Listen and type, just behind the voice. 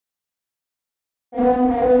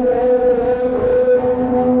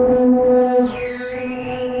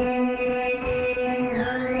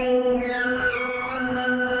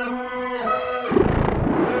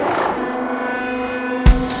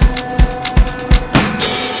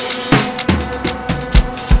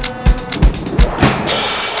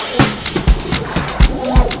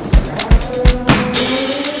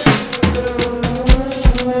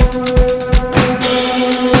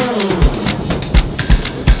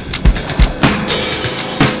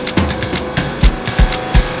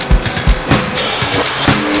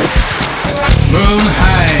Moon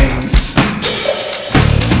hangs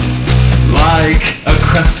like a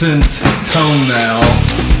crescent toenail.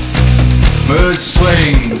 Bird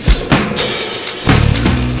swings,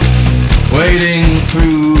 wading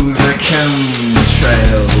through the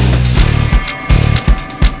chemtrails.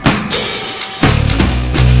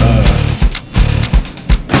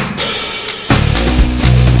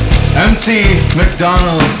 Empty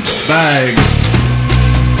McDonald's bags,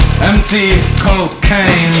 empty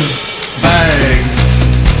cocaine bags,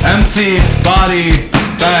 empty body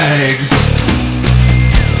bags,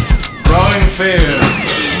 growing fears.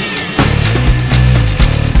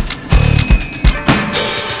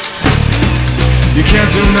 You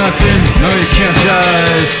can't do nothing, no you can't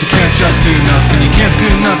just do nothing. You can't do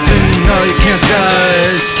nothing, no you can't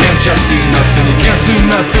just do nothing. You can't do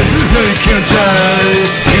nothing, no you can't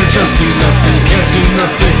just do nothing. You can't do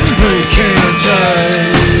nothing, no you can't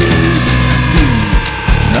just do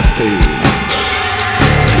nothing.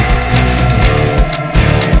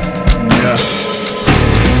 Yeah.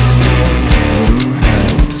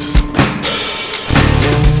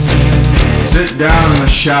 Sit down in the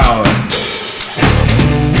shower.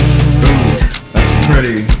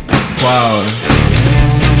 Pretty flower.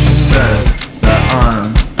 She said that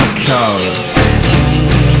I'm a coward,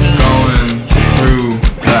 going through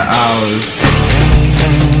the hours.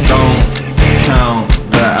 Don't